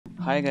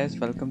Hi guys,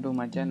 welcome to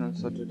my channel.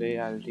 So today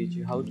I'll teach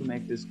you how to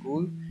make this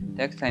cool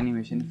text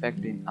animation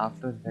effect in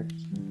After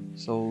Effects.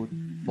 So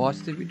watch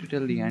the video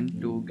till the end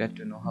to get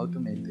to know how to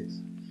make this.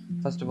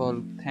 First of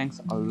all,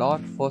 thanks a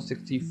lot for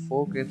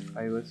 64k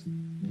subscribers.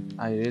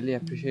 I really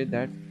appreciate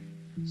that.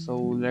 So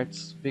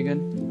let's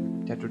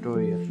begin the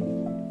tutorial.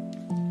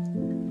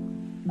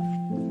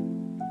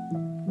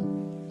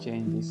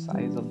 Change the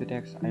size of the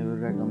text. I will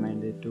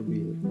recommend it to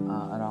be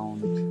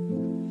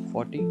around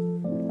 40.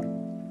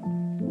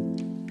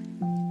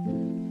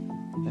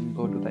 Then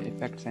go to the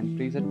effects and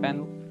preset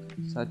panel,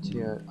 search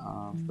here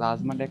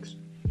plasma text.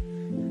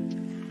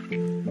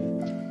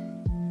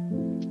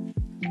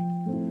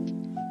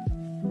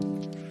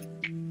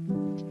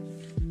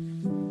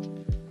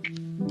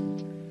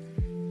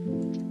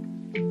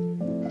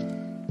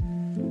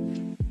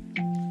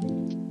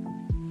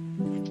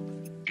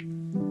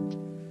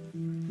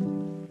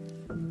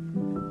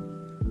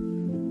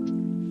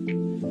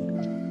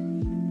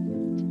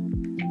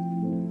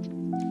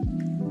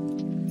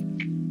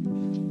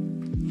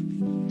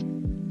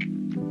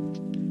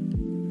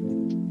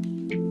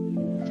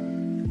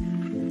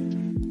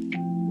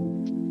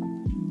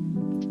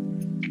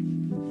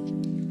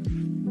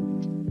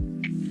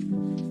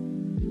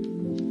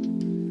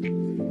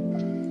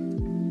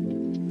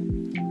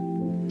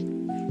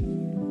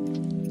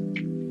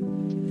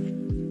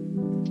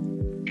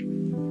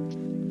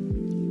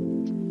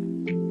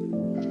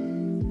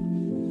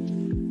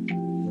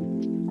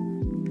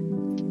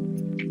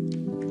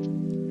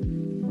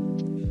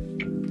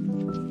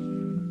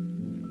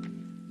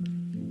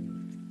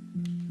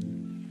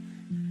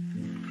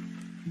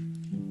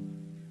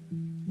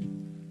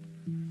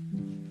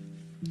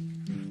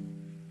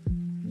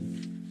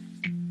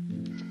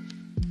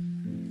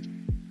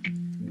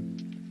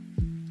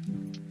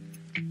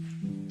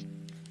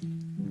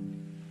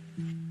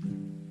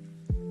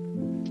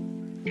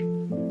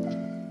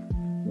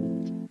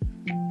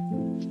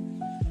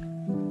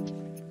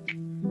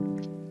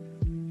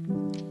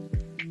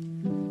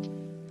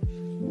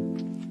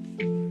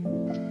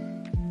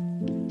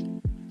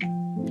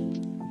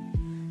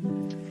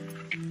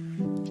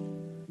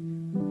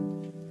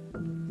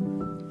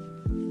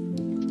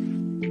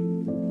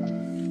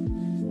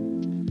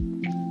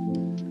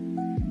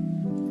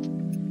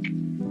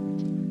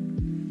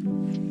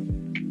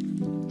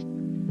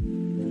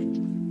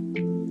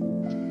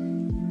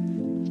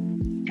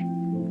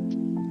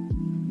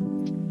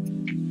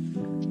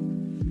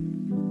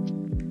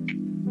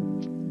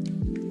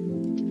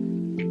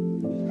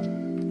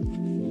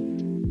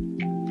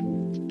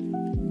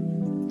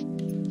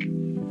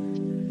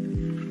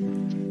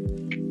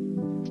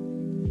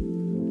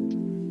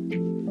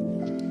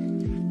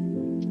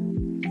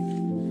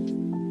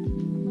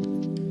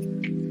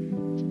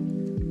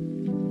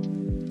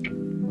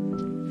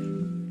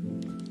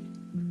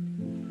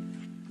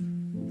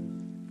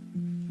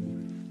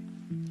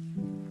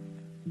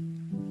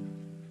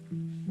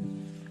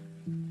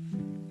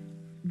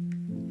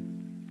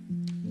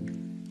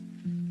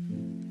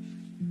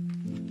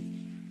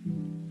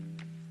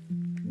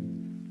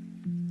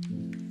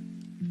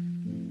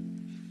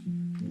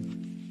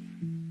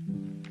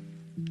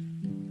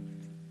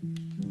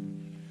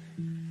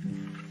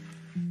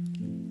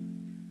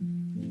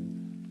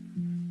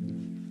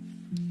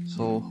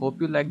 So hope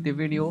you like the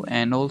video,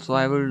 and also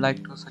I would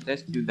like to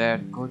suggest you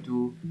that go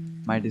to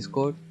my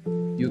Discord.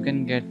 You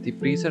can get the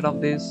preset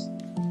of this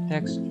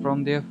text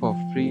from there for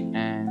free,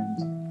 and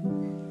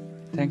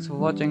thanks for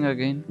watching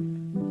again.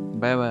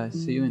 Bye bye,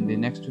 see you in the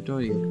next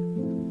tutorial.